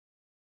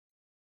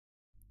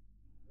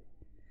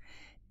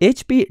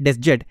HP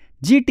DeskJet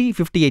GT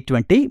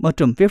 5820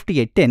 மற்றும்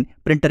 5810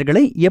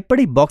 பிரிண்டர்களை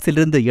எப்படி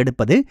பாக்ஸிலிருந்து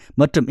எடுப்பது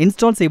மற்றும்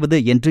இன்ஸ்டால் செய்வது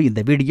என்று இந்த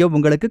வீடியோ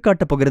உங்களுக்கு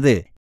காட்டப்போகிறது.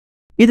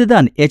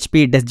 இதுதான்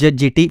HP DeskJet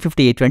GT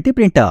 5820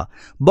 பிரிண்டர்.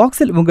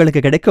 பாக்ஸில்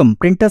உங்களுக்கு கிடைக்கும்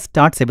பிரிண்டர்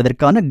ஸ்டார்ட்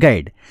செய்வதற்கான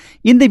கைடு.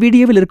 இந்த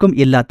வீடியோவில் இருக்கும்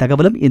எல்லா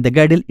தகவலும் இந்த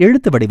கைடில்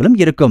எழுத்து வடிவிலும்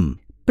இருக்கும்.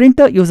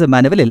 பிரிண்டர் யூசர்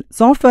மேனுவலில்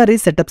சாஃப்ட்வேரை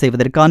செட்டப்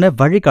செய்வதற்கான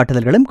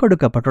வழிகாட்டுதல்களும்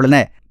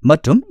கொடுக்கப்பட்டுள்ளன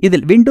மற்றும்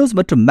இதில் விண்டோஸ்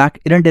மற்றும் மேக்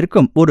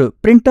இரண்டிற்கும் ஒரு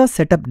பிரிண்டர்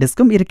செட்டப்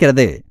டிஸ்கும்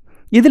இருக்கிறது.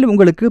 இதில்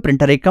உங்களுக்கு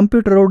பிரிண்டரை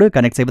கம்ப்யூட்டரோடு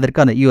கனெக்ட்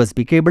செய்வதற்கான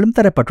USB கேபிளும்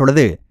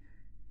தரப்பட்டுள்ளது.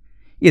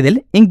 இதில்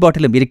இங்க்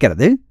பாட்டிலும்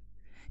இருக்கிறது.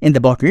 இந்த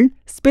பாட்டில்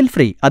ஸ்பில்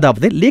ஃப்ரீ,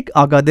 அதாவது லீக்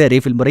ஆகாத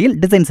ரீஃபில் முறையில்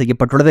டிசைன்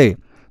செய்யப்பட்டுள்ளது.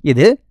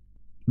 இது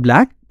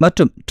பிளாக்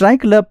மற்றும்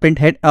ட்ரைகலர்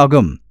பிரிண்ட் ஹெட்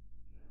ஆகும்.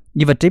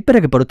 இவற்றை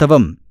பிறகு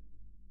பொருத்தவும்.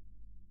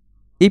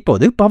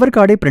 இப்போது பவர்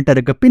கார்டை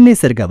பிரிண்டருக்கு பின்னே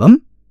செருகவும்.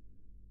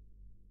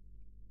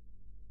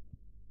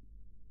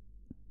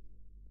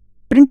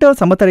 பிரிண்டர்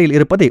சமத்தரையில்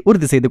இருப்பதை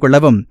உறுதி செய்து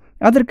கொள்ளவும்.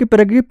 அதற்கு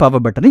பிறகு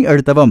பவர் பட்டனை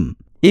அழுத்தவும்.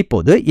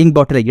 இப்போது இங்க்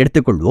பாட்டிலை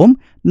எடுத்துக்கொள்வோம்.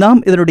 நாம்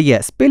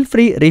இதனுடைய ஸ்பில்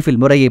ஃப்ரீ ரீஃபில்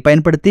முறையை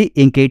பயன்படுத்தி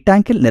இங்கை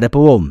டேங்கில்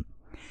நிரப்புவோம்.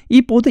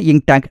 இப்போது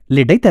இங்க் டேங்க்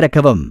லிட்டை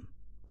திறக்கவும்.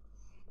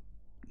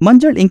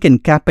 மஞ்சள் இங்கின்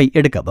கேப்பை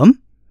எடுக்கவும்.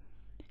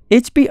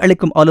 HP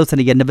அளிக்கும்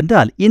ஆலோசனை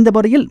என்னவென்றால், இந்த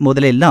முறையில்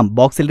முதலில் நாம்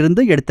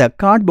பாக்ஸிலிருந்து எடுத்த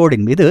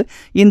கார்ட்போர்டின் மீது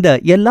இந்த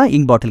எல்லா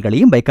இங்க்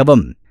பாட்டில்களையும்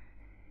வைக்கவும்.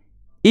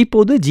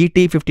 இப்போது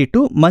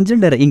GT52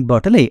 மஞ்சள் நிற இங்க்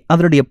பாட்டிலை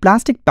அதனுடைய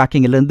பிளாஸ்டிக்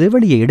பேக்கிங்கிலிருந்து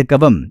வெளியே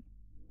எடுக்கவும்.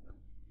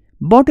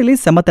 பாட்டிலை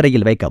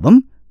சமத்தரையில் வைக்கவும்.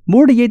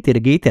 மூடியை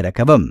திருகி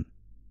திறக்கவும்.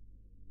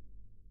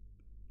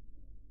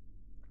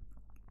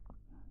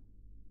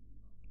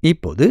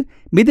 இப்போது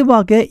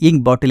மெதுவாக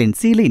இங்க் பாட்டிலின்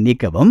சீலை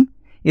நீக்கவும்.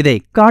 இதை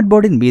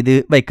கார்ட்போர்டின் மீது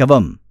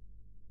வைக்கவும்.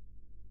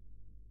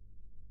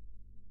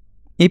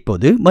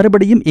 இப்போது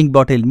மறுபடியும் இங்க்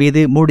பாட்டில்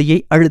மீது மூடியை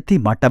அழுத்தி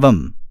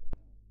மாட்டவும்.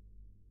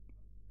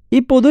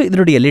 இப்போது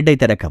இதனுடைய லிட்டை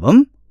திறக்கவும்.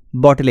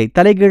 பாட்டிலை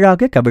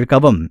தலைகீழாக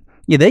கவிழ்க்கவும்.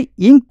 இதை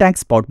இங்க்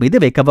டேங்க் ஸ்பாட் மீது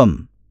வைக்கவும்.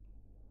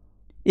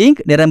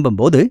 இங்க் நிரம்பும்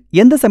போது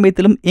எந்த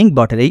சமயத்திலும் இங்க்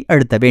பாட்டிலை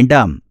அழுத்த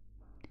வேண்டாம்.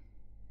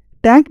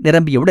 டேங்க்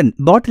நிரம்பியவுடன்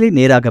பாட்டிலை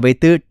நேராக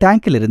வைத்து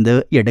டேங்கிலிருந்து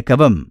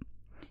எடுக்கவும்.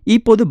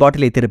 இப்போது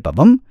பாட்டிலை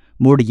திருப்பவும்.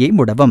 மூடியை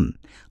மூடவும்.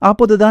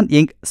 அப்போதுதான்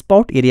இங்க்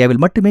ஸ்பாட்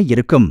ஏரியாவில் மட்டுமே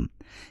இருக்கும்.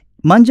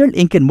 மஞ்சள்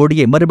இங்கின்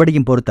மூடியை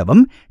மறுபடியும்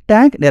பொருத்தவும்.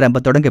 டேங்க் நிரம்ப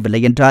தொடங்கவில்லை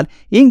என்றால்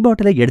இங்க்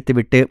பாட்டிலை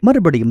எடுத்துவிட்டு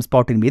மறுபடியும்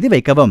ஸ்பாட்டின் மீது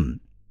வைக்கவும்.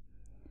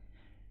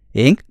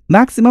 இங்க்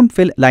மேக்ஸிமம்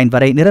ஃபில் லைன்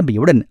வரை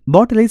நிரம்பியவுடன்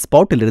பாட்டிலை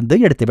ஸ்பாட்டிலிருந்து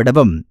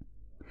எடுத்துவிடவும்.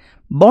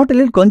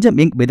 பாட்டிலில் கொஞ்சம்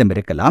இங்க் மீதம்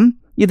இருக்கலாம்.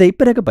 இதை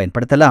பிறகு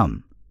பயன்படுத்தலாம்.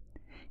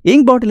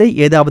 இங்க் பாட்டிலை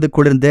ஏதாவது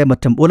குளிர்ந்த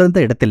மற்றும்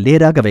உலர்ந்த இடத்தில்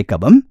நேராக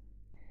வைக்கவும்.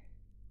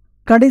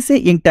 கடைசி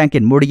இங்க்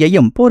டேங்கின்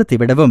மூடியையும்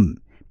பொருத்திவிடவும்.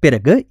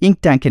 பிறகு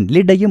இங்க் டேங்கின்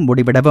லிட்டையும்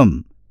மூடிவிடவும்.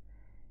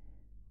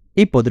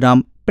 இப்போது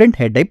நாம் பிரிண்ட்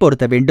ஹெட்டை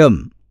பொருத்த வேண்டும்.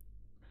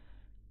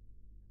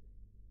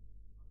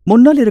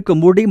 முன்னால்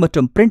இருக்கும் மூடி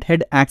மற்றும் பிரிண்ட்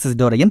ஹெட் ஆக்சஸ்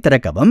டோரையும்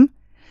திறக்கவும்.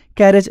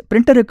 கேரேஜ்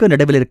பிரிண்டருக்கு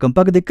நடுவில் இருக்கும்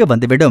பகுதிக்கு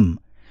வந்துவிடும்.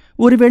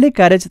 ஒருவேளை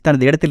கேரேஜ்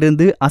தனது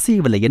இடத்திலிருந்து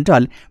அசையவில்லை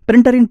என்றால்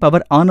பிரிண்டரின்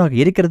பவர் ஆனாக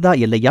இருக்கிறதா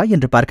இல்லையா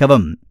என்று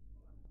பார்க்கவும்.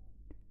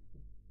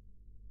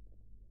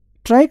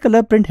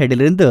 ட்ரைகலர் பிரிண்ட்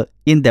ஹெட்டிலிருந்து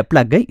இந்த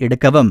பிளக்கை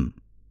எடுக்கவும்.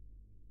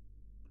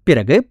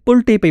 பிறகு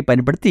புல் டேப்பை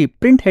பயன்படுத்தி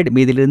பிரிண்ட் ஹெட்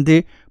மீதிலிருந்து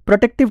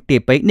புரொடெக்டிவ்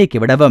டேப்பை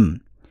நீக்கிவிடவும்.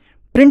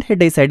 பிரிண்ட்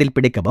ஹெட்டை சைடில்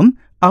பிடிக்கவும்.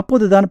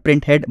 அப்போதுதான்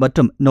பிரிண்ட் ஹெட்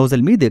மற்றும்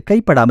நோசல் மீது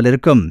கைப்படாமல்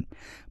இருக்கும்.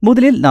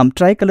 முதலில் நாம்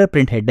ட்ரைகலர்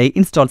பிரிண்ட் ஹெட்டை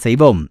இன்ஸ்டால்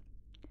செய்வோம்.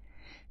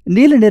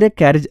 நீல நிற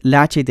கேரேஜ்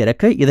லேட்சை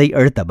திறக்க இதை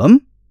அழுத்தவும்.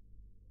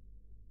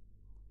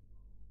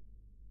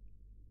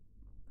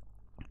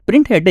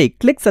 பிரிண்ட் ஹெட்டை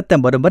கிளிக்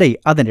சத்தம் வரும் வரை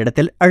அதன்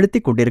இடத்தில்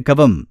அழுத்திக்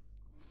கொண்டிருக்கவும்.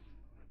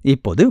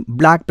 இப்போது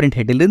பிளாக் பிரிண்ட்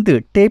ஹெட்டிலிருந்து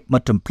டேப்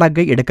மற்றும்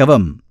பிளக்கை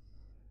எடுக்கவும்.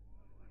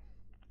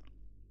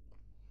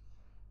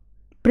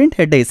 பிரிண்ட்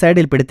ஹெட்டை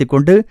சைடில் பிடித்துக்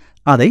கொண்டு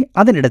அதை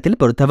அதன்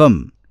இடத்தில் பொருத்தவும்.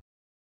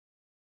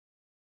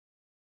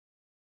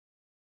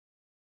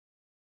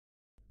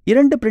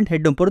 இரண்டு பிரிண்ட்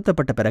ஹெட்டும்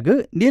பொருத்தப்பட்ட பிறகு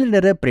நீல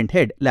நிற பிரிண்ட்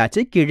ஹெட்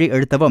லேட்சை கீழே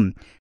அழுத்தவும்.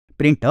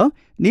 பிரிண்டர்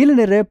நீல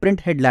நிற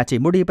பிரிண்ட் ஹெட் லேட்சை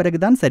மூடிய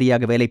பிறகுதான்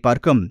சரியாக வேலை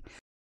பார்க்கும்.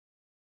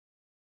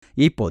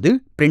 இப்போது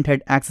பிரிண்ட்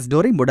ஹெட் ஆக்சஸ்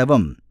டோரை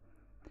மூடவும்.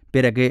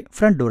 பிறகு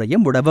ஃப்ரண்ட்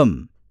டோரையும் மூடவும்.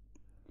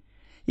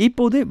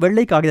 இப்போது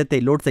வெள்ளை காகிதத்தை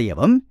லோட்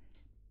செய்யவும்.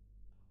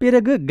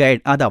 பிறகு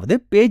கைட், அதாவது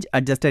பேஜ்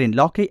அட்ஜஸ்டரின்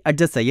லாக்கை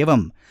அட்ஜஸ்ட்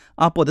செய்யவும்.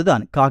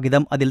 அப்போதுதான்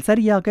காகிதம் அதில்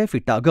சரியாக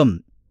ஃபிட் ஆகும்.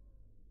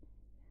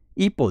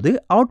 இப்போது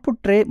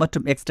அவுட்புட் ட்ரே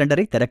மற்றும்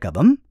எக்ஸ்டெண்டரை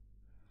திறக்கவும்.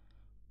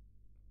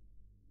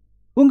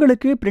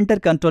 உங்களுக்கு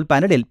பிரிண்டர் கண்ட்ரோல்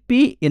பேனலில் P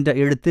என்ற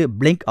எழுத்து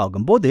பிளிங்க்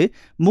ஆகும்போது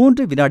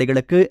 3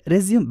 வினாடிகளுக்கு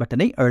ரெஸ்யூம்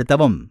பட்டனை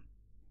அழுத்தவும்.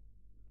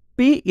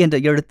 P என்ற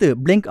எழுத்து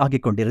பிளிங்க்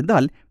ஆகிக்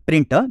கொண்டிருந்தால்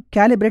பிரிண்டர்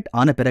கேலிபிரேட்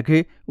ஆன பிறகு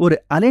ஒரு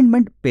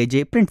அலைன்மெண்ட்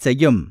பேஜை பிரிண்ட்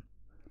செய்யும்.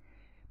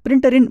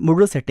 பிரிண்டரின்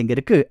முழு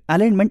செட்டிங்கிற்கு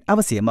அலைன்மெண்ட்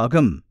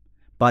அவசியமாகும்.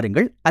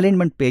 பாருங்கள்,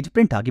 அலைன்மெண்ட் பேஜ்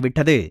பிரிண்ட்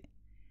ஆகிவிட்டது.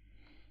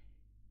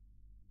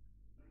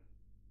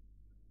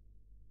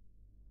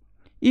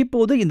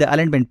 இப்போது இந்த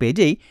அலைன்மெண்ட்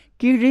பேஜை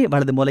கீழே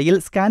வலது மூலையில்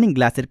ஸ்கேனிங்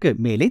கிளாஸிற்கு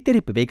மேலே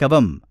திருப்பி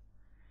வைக்கவும்.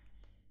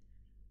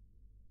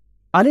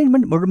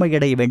 அலைன்மெண்ட்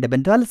முழுமையடைய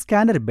வேண்டுமென்றால்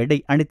ஸ்கேனர் பெட்டை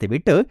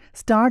அணைத்துவிட்டு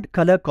ஸ்டார்ட்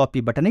கலர்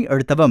காப்பி பட்டனை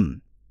அழுத்தவும்.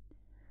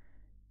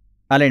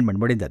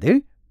 அலைன்மெண்ட் முடிந்தது.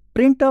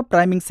 பிரிண்டர்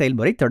பிரைமிங்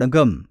செயல்முறை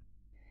தொடங்கும்.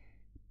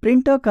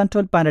 பிரிண்டர்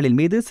கண்ட்ரோல் பேனலின்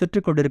மீது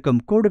சுற்றிக்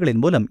கொண்டிருக்கும்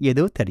கோடுகளின் மூலம்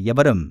ஏதோ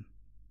தெரியவரும்.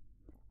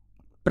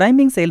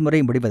 பிரைமிங் செயல்முறை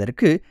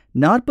முடிவதற்கு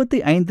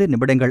 45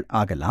 நிமிடங்கள்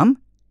ஆகலாம்.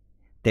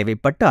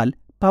 தேவைப்பட்டால்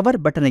பவர்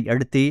பட்டனை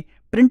அழுத்தி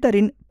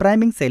பிரிண்டரின்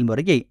பிரைமிங்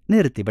செயல்முறையை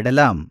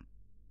நிறுத்திவிடலாம்.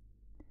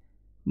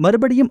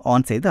 மறுபடியும்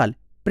ஆன் செய்தால்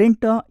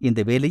பிரிண்டர்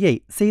இந்த வேலையை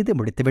செய்து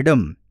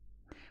முடித்துவிடும்.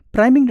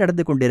 பிரைமிங்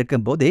நடந்து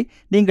கொண்டிருக்கும் போதே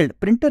நீங்கள்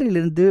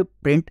பிரிண்டரிலிருந்து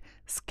பிரிண்ட்,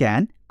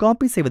 ஸ்கேன்,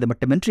 காப்பி செய்வது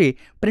மட்டுமின்றி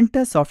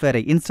பிரிண்டர்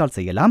சாஃப்ட்வேரை இன்ஸ்டால்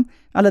செய்யலாம்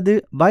அல்லது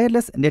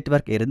வயர்லெஸ்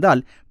நெட்வொர்க்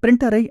இருந்தால்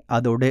பிரிண்டரை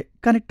அதோடு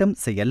கனெக்டும்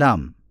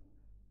செய்யலாம்.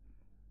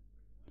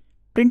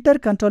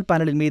 பிரிண்டர் கண்ட்ரோல்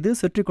பேனலின் மீது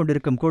சுற்றிக்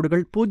கொண்டிருக்கும்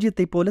கோடுகள்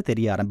 0 போல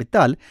தெரிய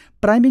ஆரம்பித்தால்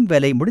பிரைமிங்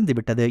வேலை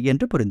முடிந்துவிட்டது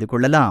என்று புரிந்து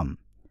கொள்ளலாம்.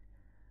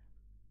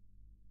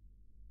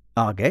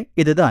 ஆக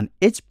இதுதான்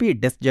HP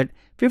DeskJet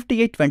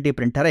 5820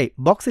 பிரிண்டரை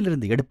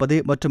பாக்ஸிலிருந்து எடுப்பது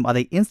மற்றும்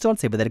அதை இன்ஸ்டால்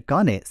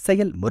செய்வதற்கான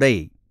செயல்முறை.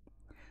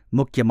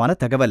 முக்கியமான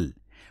தகவல்: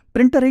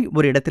 பிரிண்டரை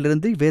ஒரு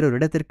இடத்திலிருந்து வேறொரு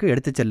இடத்திற்கு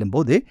எடுத்துச் செல்லும்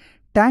போது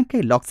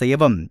டேங்கை லாக்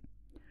செய்யவும்.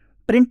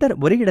 பிரிண்டர்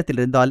ஒரே இடத்தில்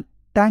இருந்தால்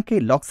டேங்கை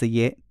லாக்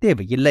செய்ய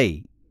தேவையில்லை.